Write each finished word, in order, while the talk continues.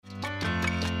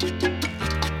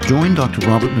Join Dr.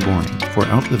 Robert Nagourney for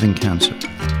Outliving Cancer,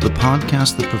 the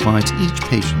podcast that provides each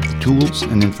patient the tools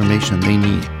and information they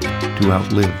need to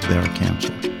outlive their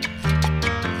cancer.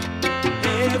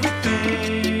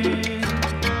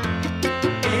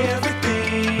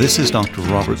 This is Dr.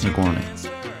 Robert Nagourney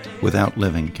with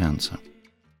Outliving Cancer.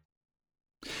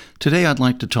 Today I'd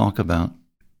like to talk about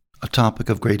a topic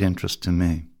of great interest to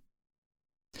me,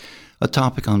 a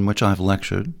topic on which I've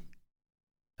lectured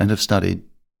and have studied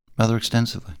rather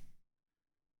extensively.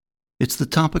 It's the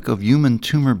topic of human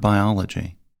tumor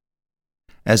biology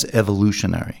as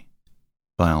evolutionary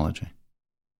biology.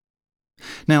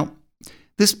 Now,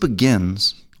 this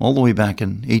begins all the way back in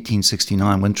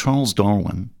 1869 when Charles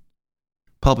Darwin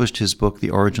published his book,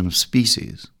 The Origin of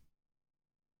Species.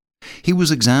 He was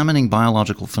examining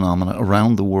biological phenomena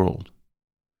around the world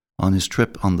on his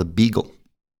trip on the Beagle.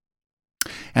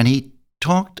 And he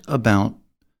talked about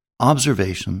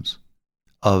observations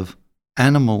of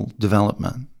animal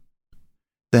development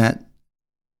that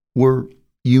were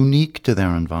unique to their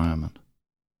environment.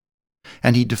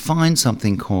 And he defined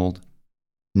something called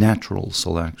natural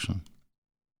selection.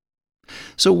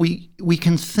 So we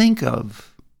can think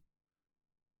of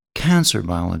cancer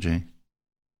biology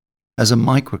as a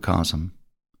microcosm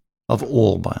of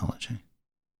all biology.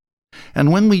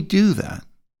 And when we do that,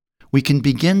 we can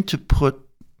begin to put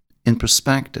in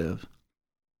perspective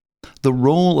the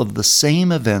role of the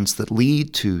same events that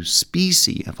lead to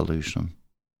species evolution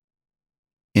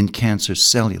in cancer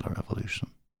cellular evolution.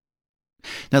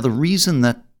 Now, the reason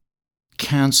that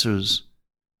cancers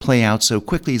play out so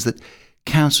quickly is that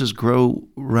cancers grow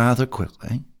rather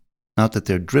quickly. Not that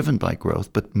they're driven by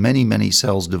growth, but many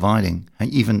cells dividing, and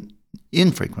even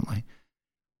infrequently,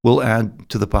 will add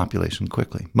to the population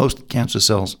quickly. Most cancer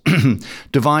cells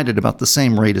divide at about the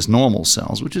same rate as normal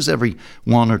cells, which is every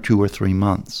 1 or 2 or 3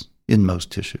 months in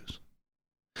most tissues.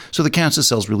 So the cancer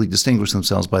cells really distinguish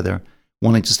themselves by their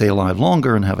wanting to stay alive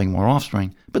longer and having more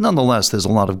offspring. But nonetheless, there's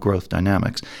a lot of growth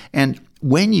dynamics. And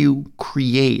when you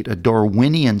create a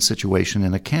Darwinian situation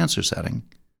in a cancer setting,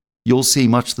 you'll see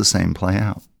much the same play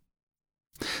out.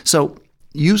 So,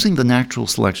 using the natural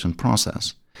selection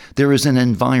process, there is an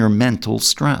environmental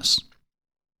stress.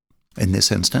 In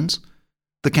this instance,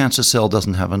 the cancer cell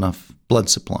doesn't have enough blood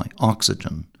supply,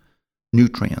 oxygen,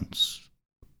 nutrients.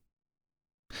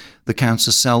 The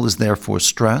cancer cell is therefore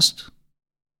stressed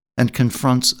and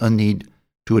confronts a need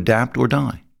to adapt or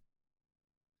die.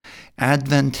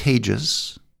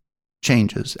 Advantageous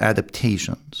changes,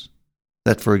 adaptations,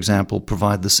 that, for example,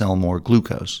 provide the cell more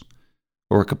glucose,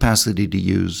 or a capacity to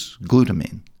use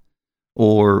glutamine,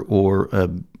 or a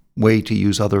way to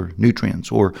use other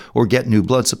nutrients, or get new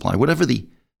blood supply, whatever the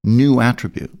new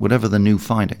attribute, whatever the new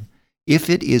finding, if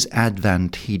it is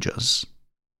advantageous,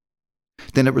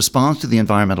 then it responds to the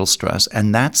environmental stress,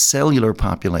 and that cellular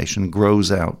population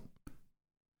grows out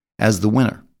as the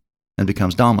winner and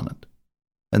becomes dominant.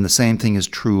 And the same thing is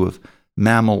true of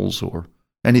mammals or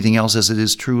anything else as it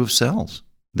is true of cells.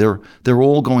 They're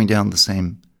all going down the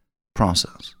same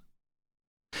process.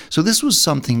 So this was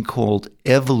something called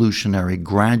evolutionary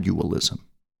gradualism.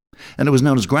 And it was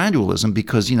known as gradualism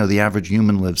because, the average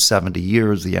human lives 70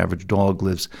 years, the average dog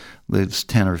lives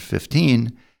 10 or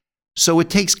 15. So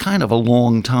it takes kind of a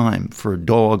long time for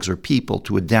dogs or people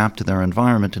to adapt to their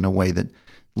environment in a way that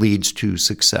leads to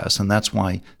success. And that's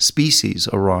why species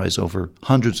arise over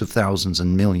hundreds of thousands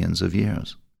and millions of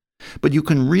years. But you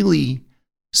can really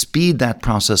speed that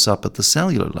process up at the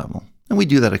cellular level. And we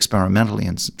do that experimentally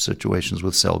in situations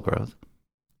with cell growth.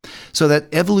 So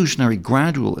that evolutionary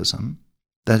gradualism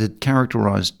that had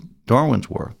characterized Darwin's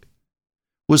work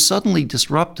was suddenly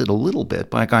disrupted a little bit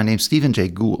by a guy named Stephen Jay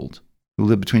Gould, who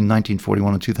lived between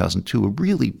 1941 and 2002, a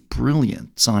really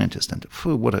brilliant scientist. And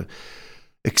what an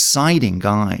exciting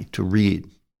guy to read.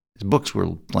 His books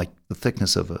were like the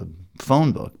thickness of a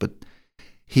phone book, but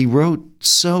he wrote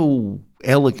so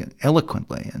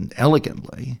eloquently and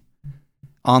elegantly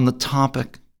on the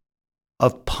topic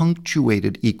of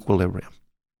punctuated equilibrium.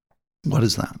 What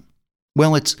is that?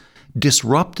 Well, it's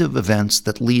disruptive events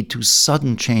that lead to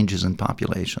sudden changes in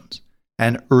populations.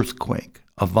 An earthquake,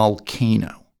 a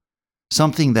volcano,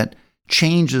 something that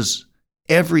changes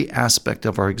every aspect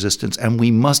of our existence, and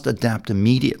we must adapt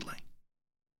immediately.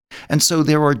 And so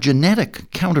there are genetic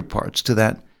counterparts to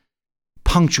that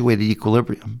punctuated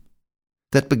equilibrium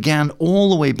that began all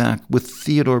the way back with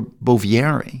Theodore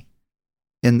Bouvier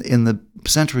in the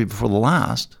century before the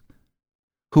last,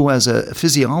 who as a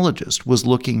physiologist was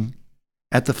looking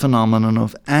at the phenomenon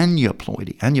of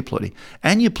aneuploidy.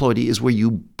 Aneuploidy is where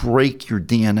you break your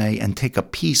DNA and take a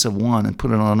piece of one and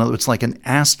put it on another. It's like an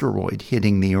asteroid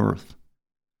hitting the Earth.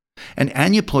 And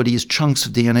aneuploidy is chunks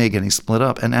of DNA getting split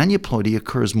up, and aneuploidy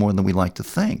occurs more than we like to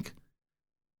think.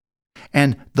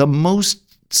 And the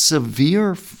most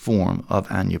severe form of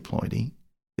aneuploidy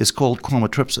is called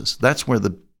chromatopsis. That's where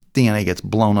the DNA gets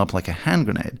blown up like a hand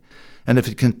grenade. And if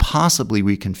it can possibly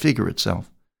reconfigure itself,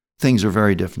 things are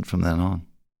very different from then on.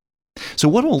 So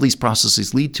what all these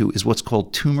processes lead to is what's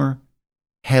called tumor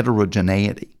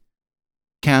heterogeneity.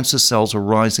 Cancer cells are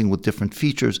rising with different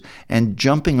features and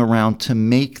jumping around to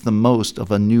make the most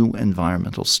of a new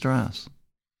environmental stress.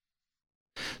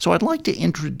 So I'd like to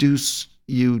introduce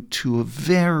you to a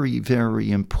very,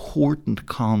 very important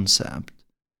concept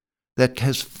that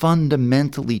has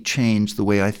fundamentally changed the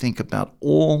way I think about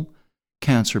all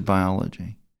cancer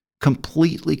biology,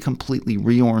 completely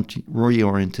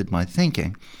reoriented my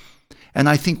thinking, and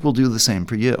I think will do the same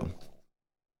for you.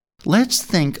 Let's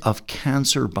think of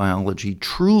cancer biology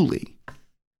truly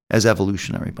as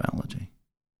evolutionary biology.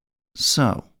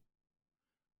 So,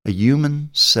 a human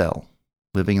cell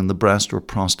living in the breast or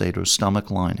prostate or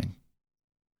stomach lining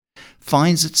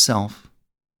finds itself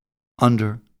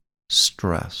under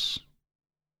stress.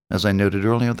 As I noted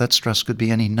earlier, that stress could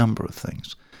be any number of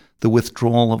things. The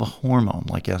withdrawal of a hormone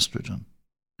like estrogen.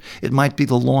 It might be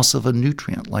the loss of a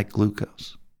nutrient like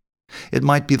glucose. It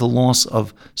might be the loss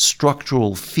of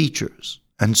structural features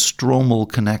and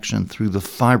stromal connection through the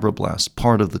fibroblast,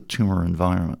 part of the tumor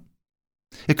environment.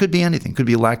 It could be anything. It could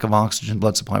be a lack of oxygen,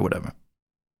 blood supply, whatever.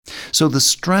 So the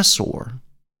stressor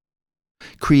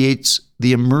creates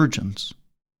the emergence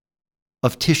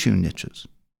of tissue niches.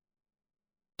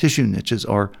 Tissue niches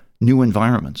are new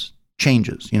environments,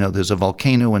 changes. There's a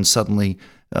volcano and suddenly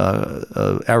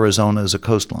Arizona is a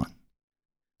coastline.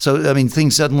 So,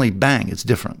 things suddenly, bang, it's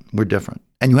different. We're different.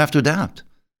 And you have to adapt.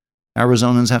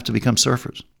 Arizonans have to become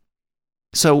surfers.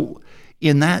 So,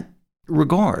 in that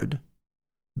regard,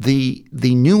 the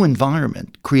new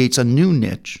environment creates a new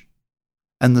niche,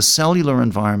 and the cellular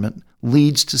environment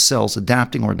leads to cells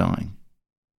adapting or dying.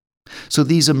 So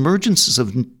these emergences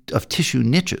of tissue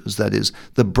niches, that is,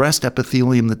 the breast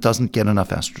epithelium that doesn't get enough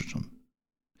estrogen,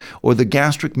 or the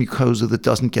gastric mucosa that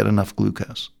doesn't get enough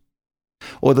glucose,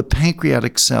 or the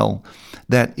pancreatic cell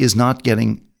that is not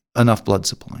getting enough blood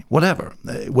supply, whatever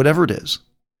it is,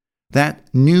 that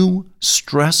new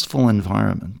stressful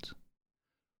environment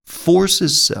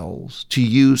forces cells to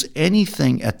use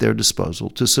anything at their disposal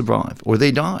to survive, or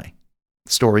they die.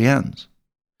 The story ends.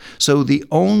 So the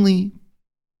only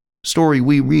story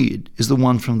we read is the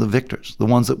one from the victors, the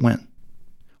ones that win.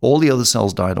 All the other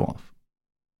cells died off.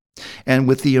 And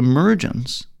with the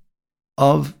emergence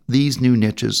of these new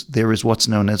niches, there is what's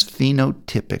known as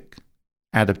phenotypic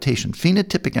adaptation.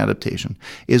 Phenotypic adaptation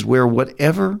is where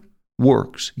whatever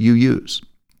works, you use.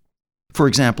 For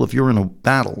example, if you're in a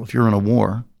battle, if you're in a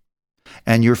war,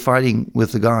 and you're fighting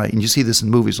with the guy, and you see this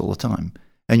in movies all the time,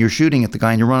 and you're shooting at the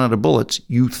guy and you run out of bullets,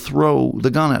 you throw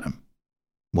the gun at him.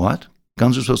 What?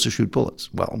 Guns are supposed to shoot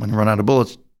bullets. Well, when you run out of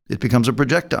bullets, it becomes a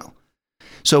projectile.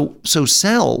 So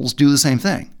cells do the same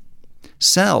thing.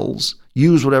 Cells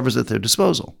use whatever's at their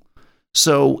disposal.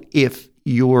 So if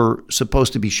you're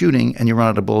supposed to be shooting and you run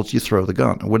out of bullets, you throw the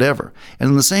gun or whatever. And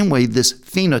in the same way, this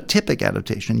phenotypic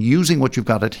adaptation, using what you've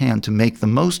got at hand to make the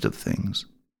most of things,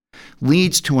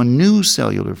 leads to a new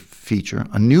cellular feature,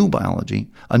 a new biology,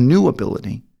 a new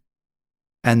ability.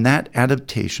 And that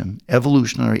adaptation,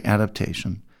 evolutionary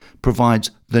adaptation, provides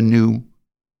the new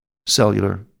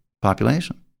cellular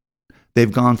population.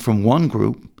 They've gone from one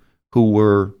group who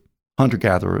were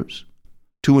hunter-gatherers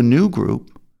to a new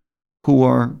group who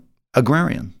are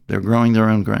agrarian. They're growing their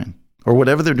own grain or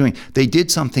whatever they're doing. They did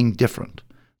something different.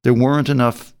 There weren't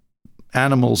enough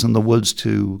animals in the woods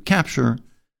to capture,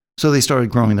 so they started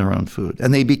growing their own food.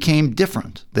 And they became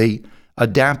different. They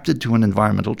adapted to an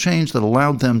environmental change that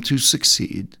allowed them to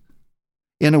succeed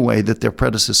in a way that their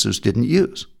predecessors didn't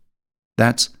use.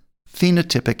 That's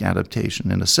phenotypic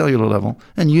adaptation in a cellular level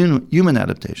and human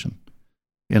adaptation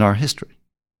in our history.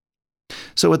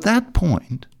 So at that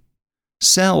point,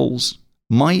 cells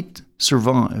might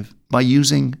survive by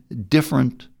using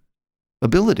different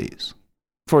abilities.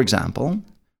 For example,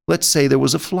 let's say there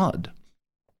was a flood.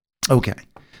 Okay,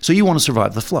 so you want to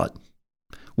survive the flood.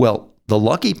 Well, the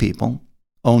lucky people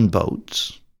own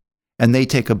boats, and they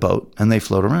take a boat and they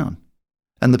float around.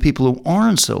 And the people who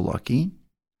aren't so lucky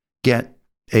get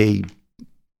a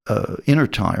inner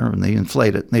tire and they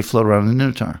inflate it and they float around in an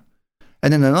inner tire.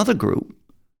 And then another group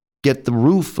get the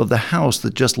roof of the house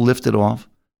that just lifted off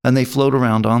and they float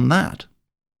around on that.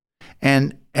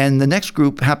 And the next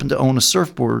group happen to own a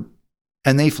surfboard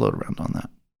and they float around on that.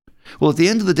 Well, at the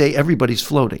end of the day, everybody's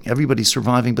floating, everybody's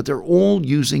surviving, but they're all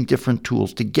using different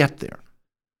tools to get there.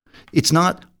 It's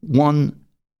not one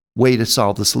way to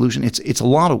solve the solution. It's a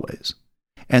lot of ways.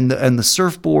 And the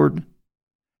surfboard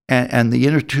and the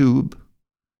inner tube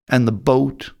and the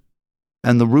boat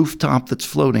and the rooftop that's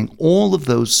floating, all of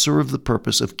those serve the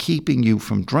purpose of keeping you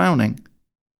from drowning.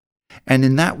 And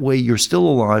in that way, you're still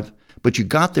alive, but you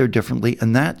got there differently.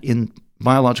 And that, in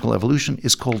biological evolution,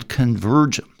 is called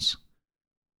convergence.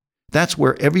 That's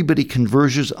where everybody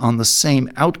converges on the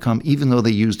same outcome, even though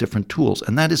they use different tools.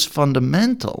 And that is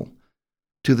fundamental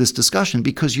to this discussion,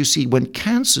 because you see, when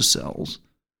cancer cells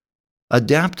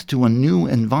adapt to a new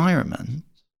environment,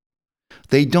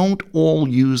 they don't all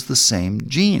use the same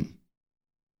gene.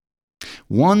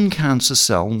 One cancer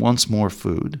cell wants more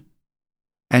food,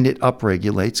 and it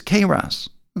upregulates KRAS.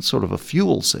 It's sort of a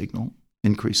fuel signal,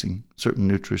 increasing certain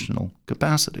nutritional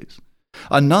capacities.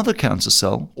 Another cancer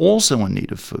cell, also in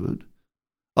need of food,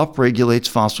 upregulates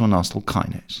phosphoinositide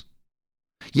kinase.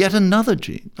 Yet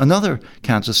another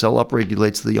cancer cell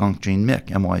upregulates the oncogene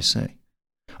MYC.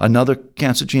 Another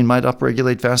cancer gene might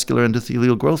upregulate vascular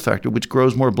endothelial growth factor, which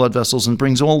grows more blood vessels and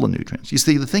brings all the nutrients. You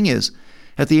see, the thing is,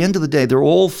 at the end of the day, they're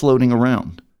all floating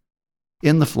around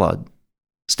in the flood,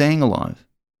 staying alive,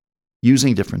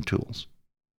 using different tools.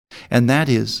 And that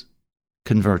is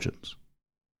convergence.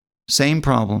 Same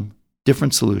problem,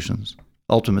 different solutions,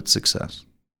 ultimate success.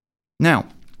 Now,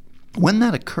 when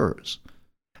that occurs,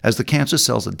 as the cancer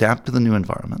cells adapt to the new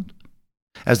environment,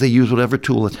 as they use whatever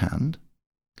tool at hand,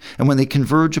 and when they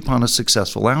converge upon a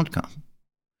successful outcome,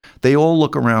 they all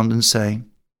look around and say,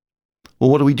 well,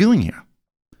 what are we doing here?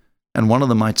 And one of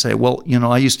them might say, well,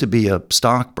 I used to be a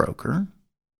stockbroker.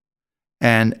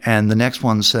 And the next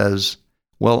one says,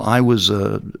 well, I was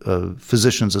a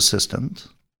physician's assistant.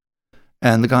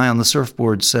 And the guy on the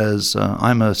surfboard says,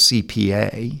 I'm a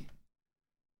CPA.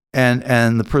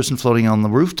 And the person floating on the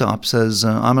rooftop says,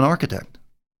 I'm an architect.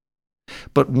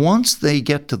 But once they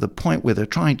get to the point where they're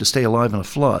trying to stay alive in a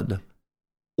flood,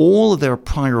 all of their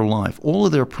prior life, all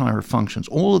of their prior functions,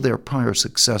 all of their prior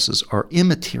successes are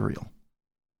immaterial.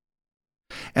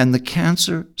 And the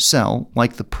cancer cell,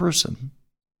 like the person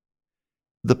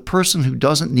who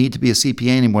doesn't need to be a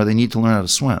CPA anymore, they need to learn how to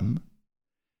swim,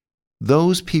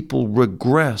 those people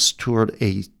regress toward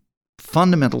a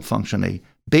fundamental function, a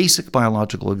basic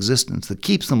biological existence that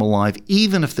keeps them alive,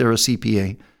 even if they're a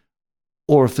CPA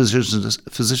or a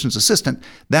physician's assistant.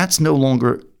 That's no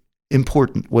longer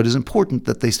important. What is important,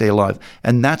 that they stay alive.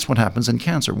 And that's what happens in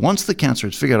cancer. Once the cancer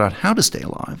has figured out how to stay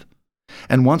alive,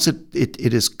 and once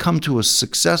it has come to a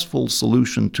successful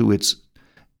solution to its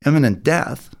imminent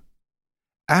death,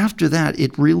 after that,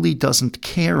 it really doesn't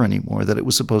care anymore that it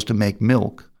was supposed to make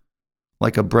milk,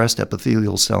 like a breast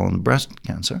epithelial cell in breast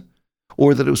cancer,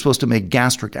 or that it was supposed to make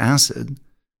gastric acid,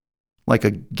 like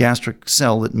a gastric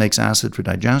cell that makes acid for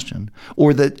digestion,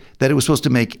 or that it was supposed to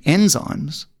make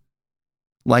enzymes,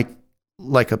 like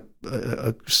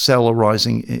a cell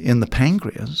arising in the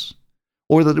pancreas,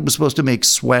 or that it was supposed to make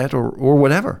sweat or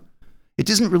whatever. It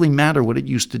doesn't really matter what it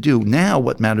used to do. Now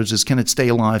what matters is, can it stay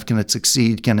alive? Can it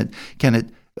succeed? Can it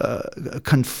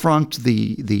confront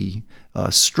the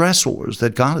stressors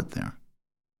that got it there?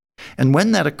 And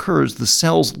when that occurs, the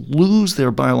cells lose their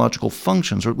biological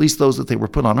functions, or at least those that they were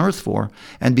put on Earth for,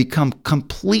 and become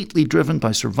completely driven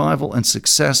by survival and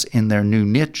success in their new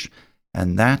niche,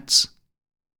 and that's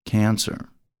cancer.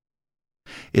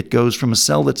 It goes from a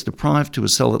cell that's deprived to a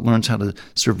cell that learns how to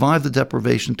survive the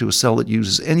deprivation, to a cell that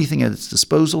uses anything at its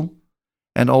disposal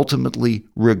and ultimately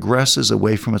regresses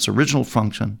away from its original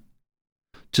function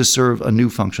to serve a new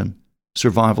function,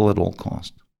 survival at all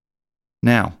cost.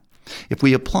 Now, if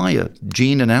we apply a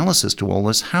gene analysis to all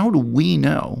this, how do we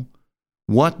know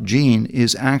what gene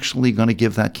is actually going to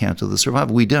give that cancer the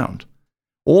survival? We don't.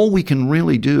 All we can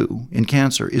really do in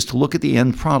cancer is to look at the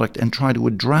end product and try to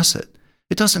address it.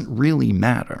 It doesn't really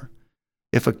matter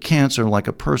if a cancer, like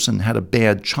a person, had a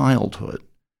bad childhood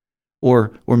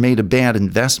or made a bad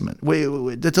investment.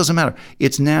 That doesn't matter.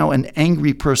 It's now an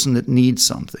angry person that needs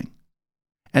something.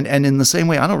 And in the same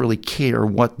way, I don't really care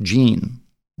what gene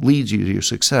leads you to your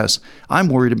success. I'm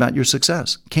worried about your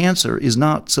success. Cancer is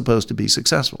not supposed to be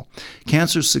successful.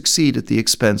 Cancers succeed at the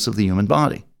expense of the human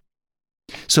body.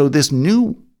 So this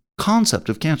new concept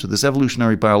of cancer, this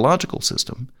evolutionary biological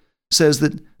system, says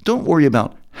that don't worry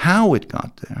about how it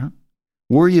got there.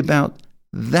 Worry about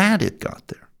that it got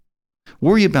there.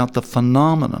 Worry about the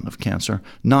phenomenon of cancer,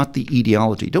 not the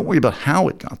etiology. Don't worry about how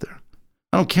it got there.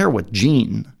 I don't care what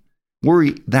gene.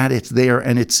 Worry that it's there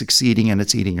and it's succeeding and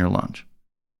it's eating your lunch.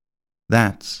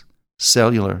 That's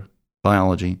cellular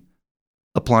biology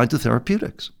applied to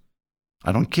therapeutics.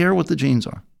 I don't care what the genes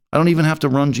are. I don't even have to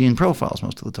run gene profiles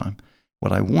most of the time.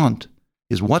 What I want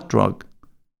is what drug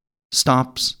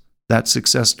stops that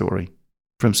success story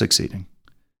from succeeding.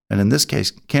 And in this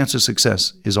case, cancer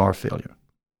success is our failure.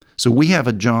 So we have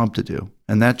a job to do,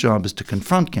 and that job is to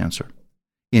confront cancer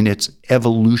in its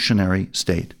evolutionary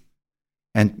state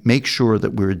and make sure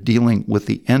that we're dealing with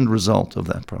the end result of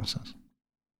that process.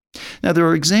 Now, there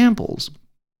are examples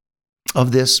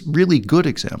of this, really good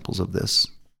examples of this.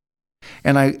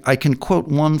 And I can quote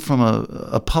one from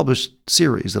a published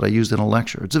series that I used in a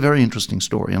lecture. It's a very interesting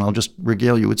story, and I'll just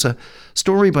regale you. It's a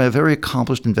story by a very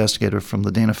accomplished investigator from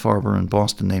the Dana-Farber in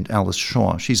Boston named Alice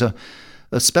Shaw. She's a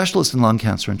specialist in lung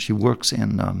cancer, and she works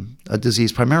in a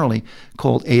disease primarily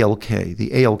called ALK. The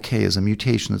ALK is a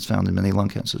mutation that's found in many lung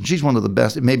cancers. And she's one of the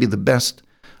best, it may be the best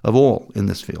of all in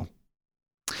this field.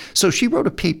 So she wrote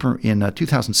a paper in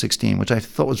 2016, which I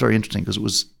thought was very interesting because it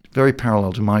was very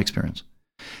parallel to my experience.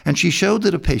 And she showed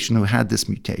that a patient who had this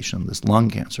mutation, this lung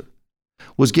cancer,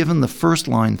 was given the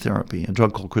first-line therapy, a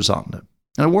drug called crizotinib.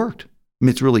 And it worked. I mean,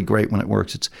 it's really great when it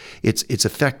works. It's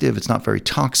effective. It's not very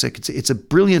toxic. It's a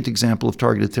brilliant example of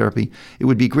targeted therapy. It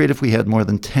would be great if we had more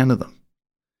than 10 of them.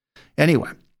 Anyway,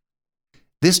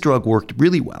 this drug worked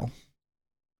really well,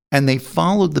 and they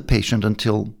followed the patient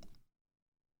until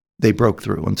they broke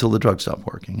through, until the drug stopped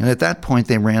working. And at that point,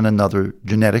 they ran another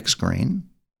genetic screen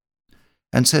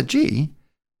and said, gee,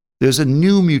 there's a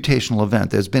new mutational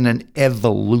event. There's been an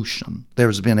evolution.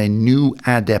 There's been a new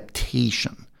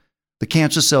adaptation. The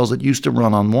cancer cells that used to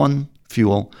run on one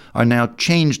fuel are now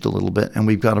changed a little bit, and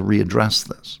we've got to readdress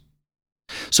this.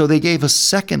 So they gave a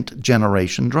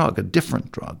second-generation drug, a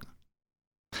different drug.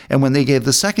 And when they gave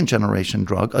the second-generation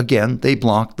drug, again, they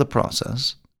blocked the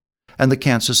process, and the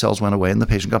cancer cells went away, and the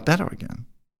patient got better again.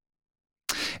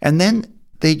 And then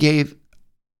they gave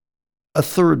a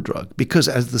third drug, because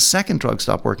as the second drug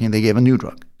stopped working, they gave a new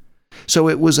drug. So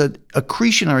it was an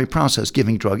accretionary process,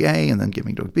 giving drug A and then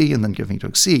giving drug B and then giving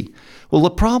drug C. Well, the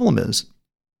problem is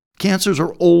cancers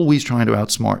are always trying to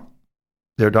outsmart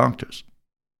their doctors.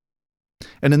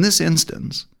 And in this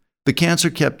instance, the cancer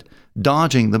kept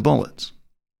dodging the bullets.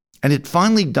 And it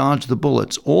finally dodged the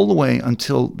bullets all the way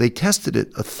until they tested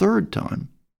it a third time.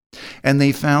 And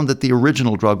they found that the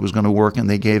original drug was going to work, and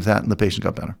they gave that, and the patient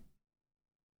got better.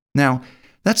 Now,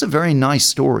 that's a very nice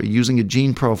story using a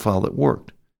gene profile that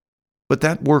worked. But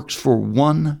that works for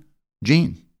one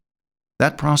gene.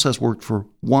 That process worked for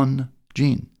one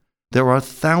gene. There are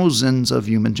thousands of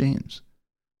human genes.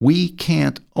 We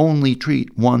can't only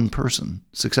treat one person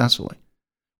successfully.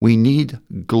 We need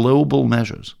global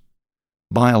measures,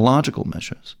 biological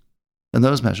measures. And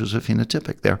those measures are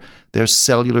phenotypic. They're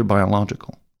cellular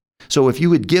biological. So if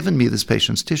you had given me this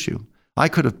patient's tissue, I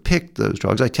could have picked those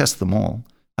drugs. I test them all.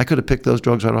 I could have picked those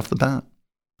drugs right off the bat.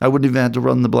 I wouldn't have had to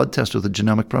run the blood test or the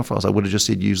genomic profiles. I would have just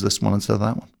said use this one instead of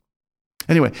that one.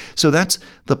 Anyway, so that's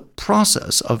the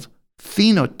process of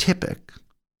phenotypic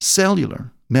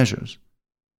cellular measures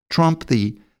trump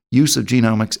the use of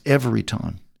genomics every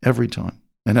time.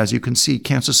 And as you can see,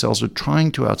 cancer cells are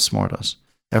trying to outsmart us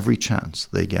every chance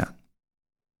they get.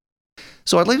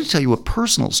 So I'd like to tell you a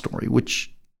personal story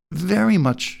which very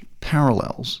much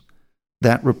parallels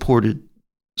that reported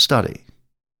study.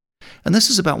 And this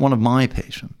is about one of my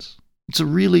patients. It's a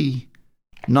really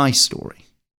nice story.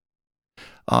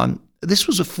 This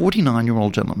was a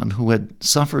 49-year-old gentleman who had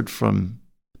suffered from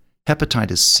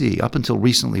hepatitis C. Up until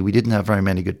recently, we didn't have very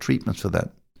many good treatments for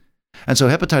that. And so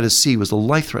hepatitis C was a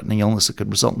life-threatening illness that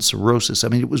could result in cirrhosis. I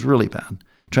mean, it was really bad.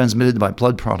 Transmitted by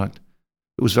blood product.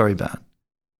 It was very bad.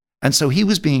 And so he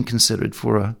was being considered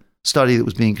for a study that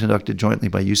was being conducted jointly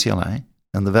by UCLA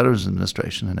and the Veterans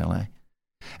Administration in LA.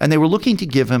 And they were looking to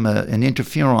give him an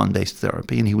interferon-based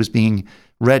therapy, and he was being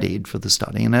readied for the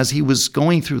study. And as he was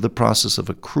going through the process of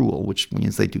accrual, which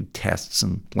means they do tests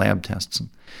and lab tests and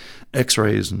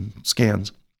x-rays and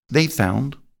scans, they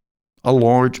found a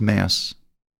large mass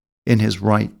in his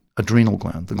right adrenal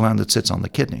gland, the gland that sits on the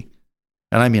kidney.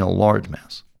 And I mean a large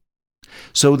mass.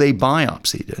 So they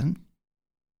biopsied it,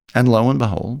 and lo and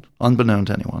behold, unbeknown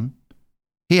to anyone,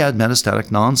 he had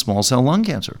metastatic non-small cell lung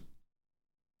cancer.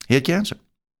 He had cancer.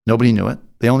 Nobody knew it.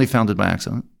 They only found it by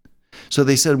accident. So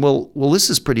they said, well, this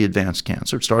is pretty advanced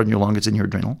cancer. It started in your lung. It's in your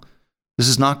adrenal. This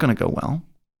is not going to go well.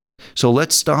 So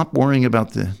let's stop worrying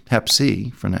about the hep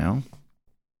C for now,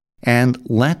 and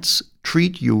let's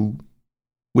treat you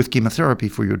with chemotherapy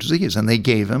for your disease. And they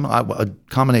gave him a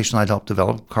combination I'd helped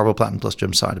develop, carboplatin plus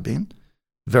gemcitabine.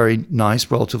 Very nice,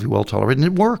 relatively well tolerated,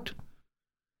 and it worked.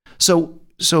 So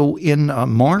in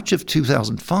March of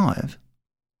 2005,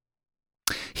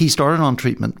 he started on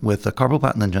treatment with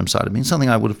carboplatin and gemcitabine, something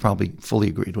I would have probably fully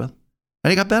agreed with.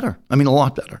 And he got better. I mean, a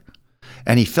lot better.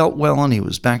 And he felt well, and he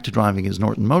was back to driving his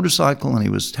Norton motorcycle, and he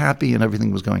was happy, and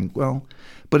everything was going well.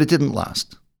 But it didn't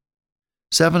last.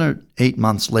 7 or 8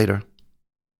 months later,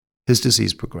 his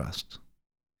disease progressed.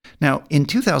 Now, in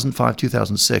 2005,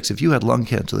 2006, if you had lung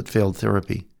cancer that failed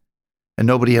therapy and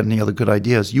nobody had any other good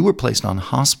ideas, you were placed on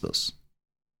hospice.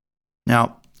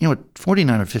 Now, at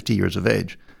 49 or 50 years of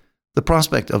age, the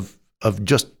prospect of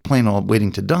just plain old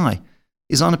waiting to die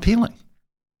is unappealing.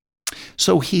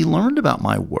 So he learned about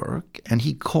my work, and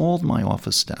he called my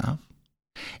office staff,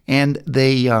 and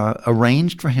they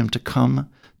arranged for him to come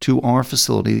to our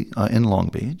facility in Long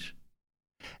Beach.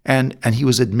 And he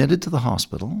was admitted to the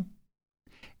hospital,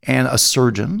 and a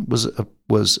surgeon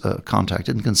was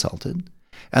contacted and consulted.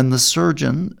 And the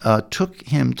surgeon took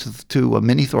him to a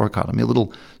mini thoracotomy, a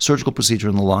little surgical procedure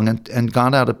in the lung, and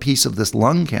got out a piece of this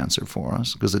lung cancer for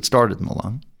us, because it started in the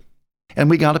lung. And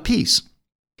we got a piece.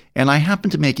 And I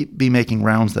happened to be making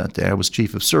rounds that day. I was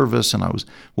chief of service, and I was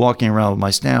walking around with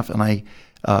my staff, and I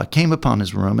came upon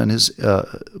his room, and his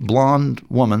blonde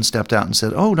woman stepped out and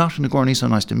said, "Oh, Dr. Nagourney, so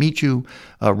nice to meet you.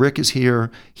 Rick is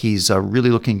here. He's really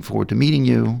looking forward to meeting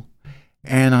you."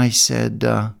 And I said,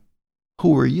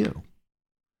 "Who are you?"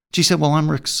 She said, "Well,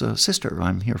 I'm Rick's sister.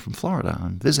 I'm here from Florida.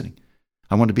 I'm visiting.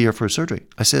 I want to be here for a surgery."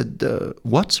 I said,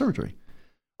 "What surgery?"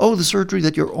 "Oh, the surgery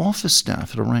that your office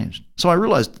staff had arranged." So I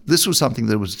realized this was something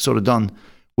that was sort of done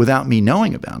without me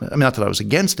knowing about it. I mean, not that I was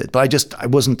against it, but I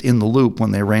wasn't in the loop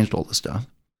when they arranged all this stuff.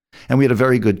 And we had a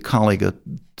very good colleague, a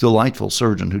delightful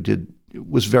surgeon who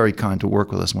was very kind to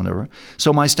work with us whenever.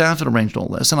 So my staff had arranged all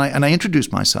this, and I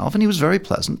introduced myself, and he was very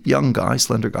pleasant, young guy,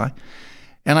 slender guy.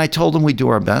 And I told him we'd do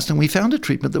our best, and we found a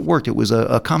treatment that worked. It was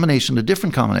a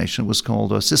different combination. It was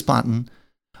called cisplatin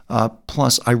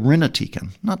plus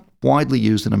irinotecan, not widely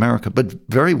used in America, but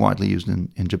very widely used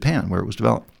in Japan, where it was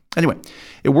developed. Anyway,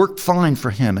 it worked fine for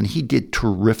him, and he did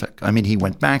terrific. I mean, he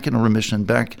went back in a remission,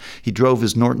 he drove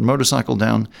his Norton motorcycle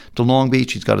down to Long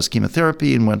Beach, he's got his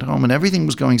chemotherapy, and went home, and everything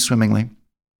was going swimmingly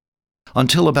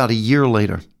until about a year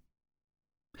later.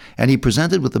 And he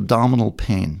presented with abdominal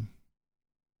pain.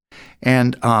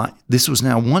 And this was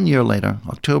now 1 year later,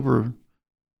 October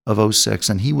of 2006,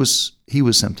 and he was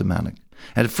symptomatic.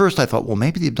 And at first I thought, well,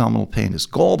 maybe the abdominal pain is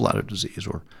gallbladder disease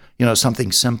or,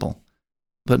 something simple.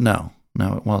 But no,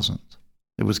 it wasn't.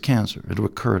 It was cancer. It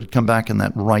recurred. It had come back in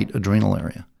that right adrenal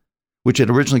area, which had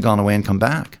originally gone away and come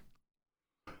back.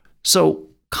 So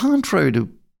contrary to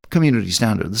community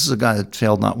standard, this is a guy that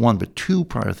failed not one, but 2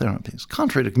 prior therapies.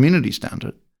 Contrary to community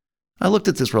standard, I looked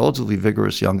at this relatively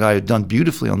vigorous young guy who had done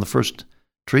beautifully on the first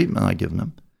treatment I'd given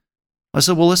him. I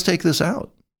said, well, let's take this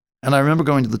out. And I remember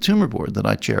going to the tumor board that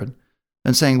I chaired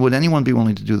and saying, would anyone be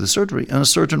willing to do the surgery? And a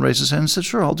surgeon raised his hand and said,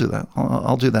 sure, I'll do that.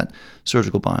 I'll do that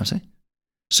surgical biopsy.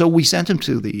 So we sent him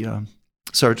to the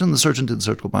surgeon. The surgeon did the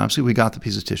surgical biopsy. We got the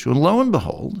piece of tissue. And lo and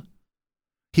behold,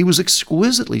 he was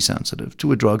exquisitely sensitive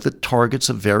to a drug that targets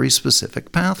a very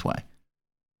specific pathway.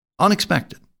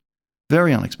 Unexpected.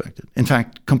 Very unexpected. In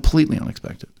fact, completely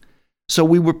unexpected. So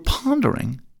we were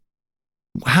pondering,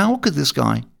 how could this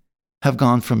guy have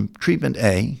gone from treatment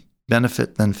A,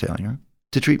 benefit then failure,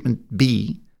 to treatment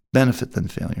B, benefit then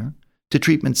failure, to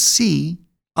treatment C,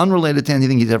 unrelated to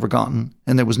anything he'd ever gotten,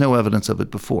 and there was no evidence of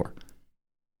it before?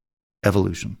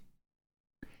 Evolution.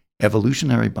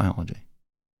 Evolutionary biology.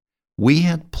 We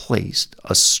had placed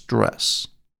a stress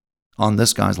on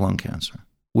this guy's lung cancer.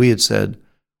 We had said,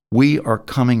 we are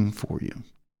coming for you.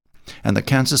 And the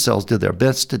cancer cells did their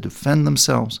best to defend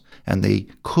themselves, and they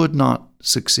could not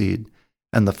succeed.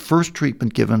 And the first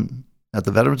treatment given at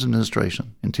the Veterans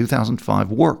Administration in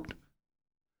 2005 worked,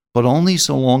 but only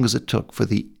so long as it took for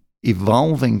the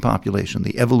evolving population,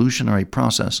 the evolutionary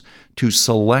process, to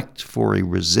select for a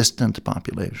resistant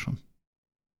population.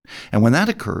 And when that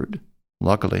occurred,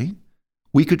 luckily,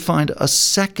 we could find a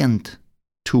second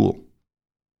tool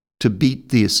to beat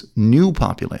this new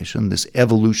population, this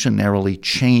evolutionarily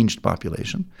changed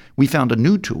population. We found a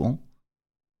new tool,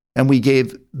 and we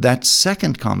gave that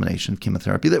second combination of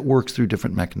chemotherapy that works through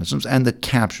different mechanisms and that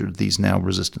captured these now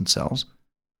resistant cells.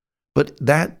 But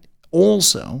that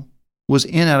also was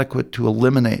inadequate to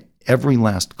eliminate every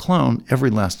last clone,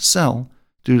 every last cell,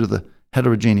 due to the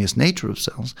heterogeneous nature of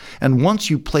cells. And once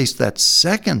you place that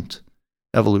second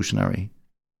evolutionary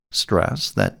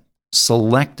stress, that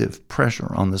selective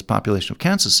pressure on this population of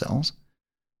cancer cells,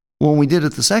 when we did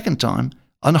it the second time,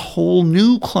 a whole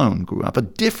new clone grew up, a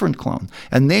different clone.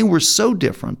 And they were so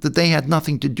different that they had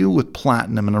nothing to do with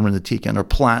platinum and irinotecan or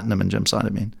platinum and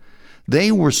gemcitabine.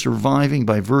 They were surviving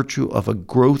by virtue of a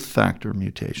growth factor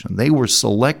mutation. They were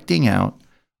selecting out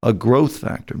a growth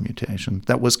factor mutation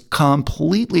that was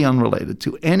completely unrelated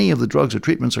to any of the drugs or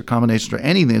treatments or combinations or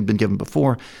anything that had been given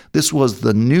before. This was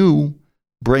the new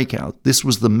breakout. This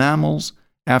was the mammals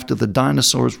after the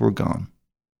dinosaurs were gone.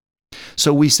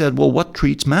 So we said, well, what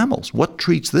treats mammals? What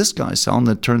treats this guy's cell? And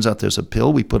it turns out there's a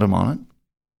pill. We put him on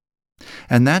it.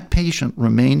 And that patient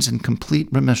remains in complete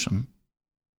remission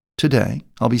today.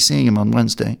 I'll be seeing him on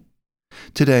Wednesday.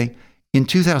 Today, in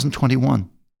 2021.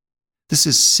 This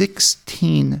is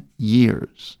 16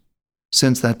 years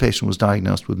since that patient was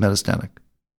diagnosed with metastatic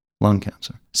lung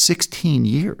cancer. 16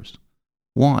 years.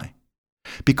 Why?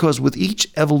 Because with each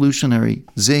evolutionary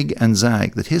zig and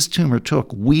zag that his tumor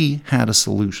took, we had a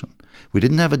solution. We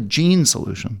didn't have a gene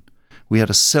solution. We had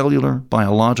a cellular,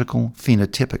 biological,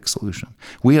 phenotypic solution.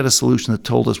 We had a solution that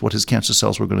told us what his cancer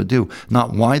cells were going to do,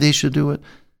 not why they should do it,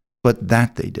 but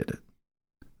that they did it.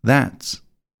 That's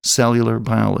cellular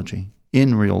biology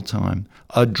in real time,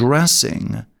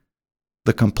 addressing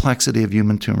the complexity of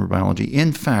human tumor biology.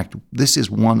 In fact, this is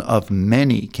one of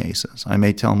many cases, I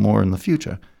may tell more in the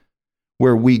future,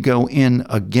 where we go in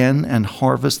again and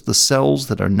harvest the cells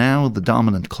that are now the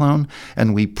dominant clone,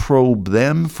 and we probe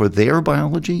them for their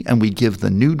biology, and we give the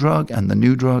new drug and the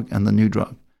new drug and the new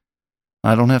drug.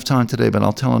 I don't have time today, but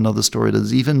I'll tell another story that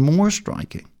is even more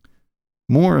striking,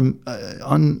 more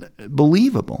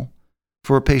unbelievable,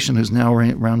 for a patient who's now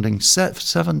rounding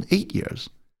 7, 8 years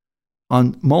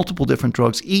on multiple different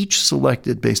drugs, each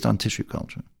selected based on tissue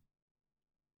culture.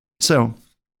 So,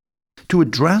 to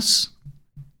address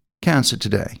cancer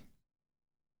today,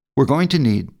 we're going to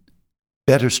need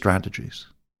better strategies.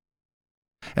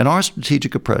 And our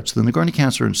strategic approach, the Nagourney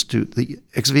Cancer Institute, the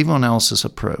ex vivo analysis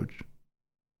approach,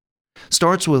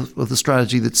 starts with a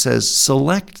strategy that says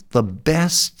select the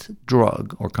best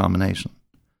drug or combination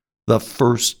the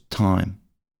first time.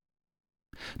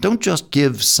 Don't just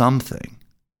give something.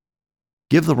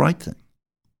 Give the right thing.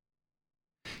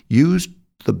 Use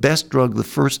the best drug the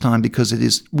first time, because it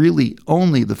is really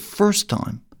only the first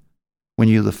time, when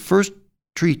you the first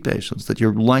treat patients, that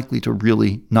you're likely to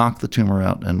really knock the tumor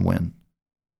out and win.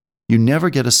 You never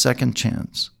get a second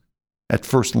chance at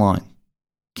first line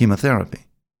chemotherapy.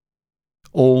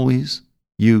 Always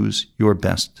use your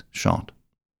best shot.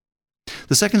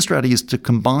 The second strategy is to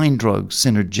combine drugs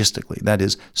synergistically, that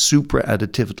is,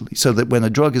 supra-additively, so that when a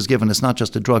drug is given, it's not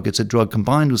just a drug, it's a drug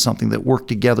combined with something that work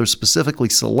together, specifically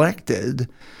selected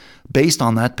based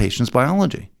on that patient's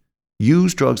biology.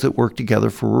 Use drugs that work together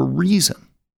for a reason.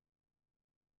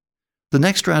 The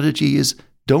next strategy is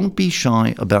don't be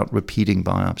shy about repeating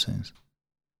biopsies.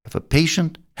 If a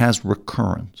patient has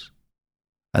recurrence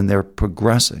and they're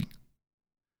progressing,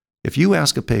 if you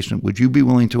ask a patient, would you be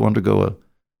willing to undergo a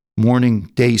morning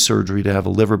day surgery to have a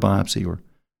liver biopsy or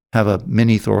have a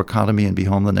mini thoracotomy and be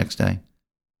home the next day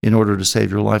in order to save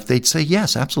your life, they'd say,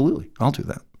 yes, absolutely, I'll do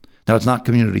that. Now, it's not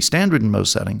community standard in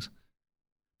most settings,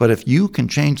 but if you can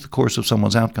change the course of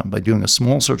someone's outcome by doing a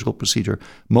small surgical procedure,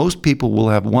 most people will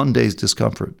have one day's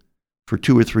discomfort for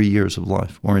 2 or 3 years of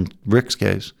life, or in Rick's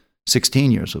case,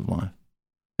 16 years of life.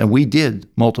 And we did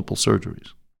multiple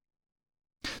surgeries.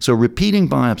 So repeating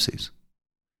biopsies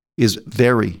is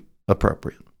very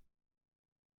appropriate.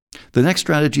 The next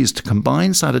strategy is to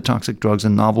combine cytotoxic drugs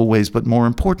in novel ways, but more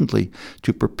importantly,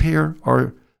 to prepare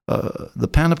the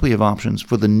panoply of options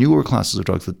for the newer classes of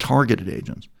drugs, the targeted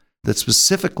agents, that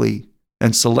specifically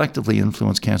and selectively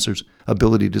influence cancer's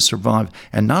ability to survive,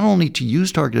 and not only to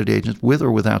use targeted agents with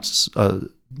or without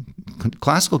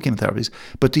classical chemotherapies,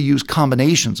 but to use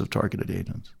combinations of targeted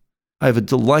agents. I have a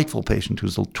delightful patient who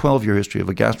has a 12-year history of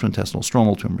a gastrointestinal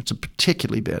stromal tumor. It's a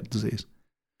particularly bad disease.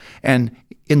 And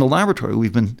in the laboratory,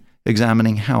 we've been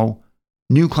examining how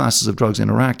new classes of drugs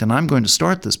interact, and I'm going to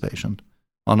start this patient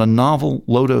on a novel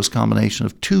low-dose combination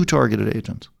of 2 targeted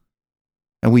agents.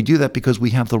 And we do that because we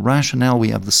have the rationale, we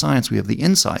have the science, we have the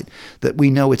insight that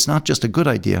we know it's not just a good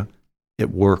idea,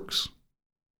 it works.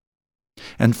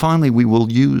 And finally, we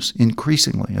will use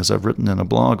increasingly, as I've written in a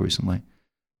blog recently,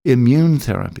 immune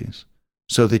therapies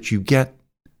so that you get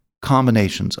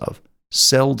combinations of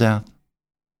cell death,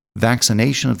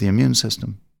 vaccination of the immune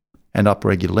system, and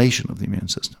upregulation of the immune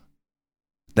system.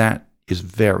 That is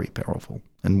very powerful,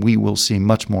 and we will see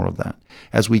much more of that.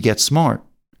 As we get smart,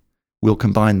 we'll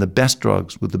combine the best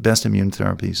drugs with the best immune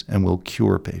therapies, and we'll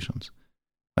cure patients.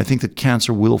 I think that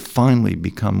cancer will finally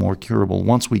become more curable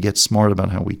once we get smart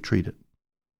about how we treat it.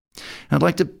 And I'd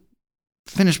like to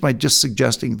finish by just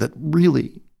suggesting that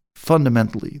really,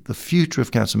 fundamentally, the future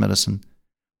of cancer medicine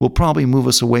will probably move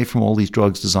us away from all these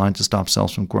drugs designed to stop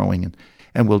cells from growing,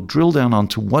 and we'll drill down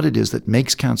onto what it is that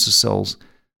makes cancer cells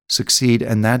succeed,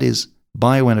 and that is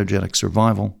bioenergetic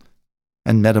survival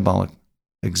and metabolic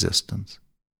existence.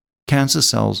 Cancer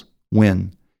cells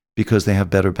win because they have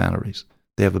better batteries.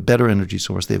 They have a better energy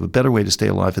source. They have a better way to stay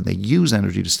alive, and they use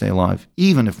energy to stay alive,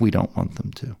 even if we don't want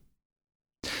them to.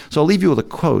 So I'll leave you with a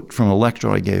quote from a lecture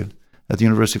I gave at the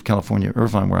University of California,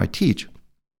 Irvine, where I teach.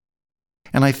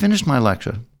 And I finished my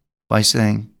lecture by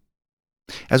saying,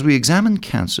 as we examine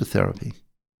cancer therapy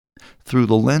through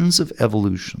the lens of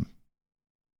evolution,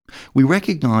 we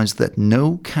recognize that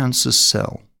no cancer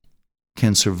cell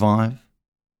can survive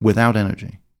without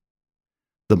energy,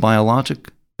 the biologic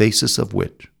basis of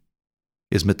which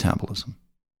is metabolism.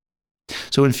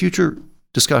 So in future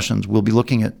discussions, we'll be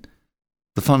looking at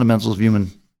the fundamentals of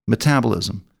human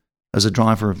metabolism as a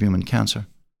driver of human cancer,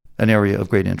 an area of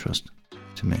great interest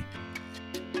to me.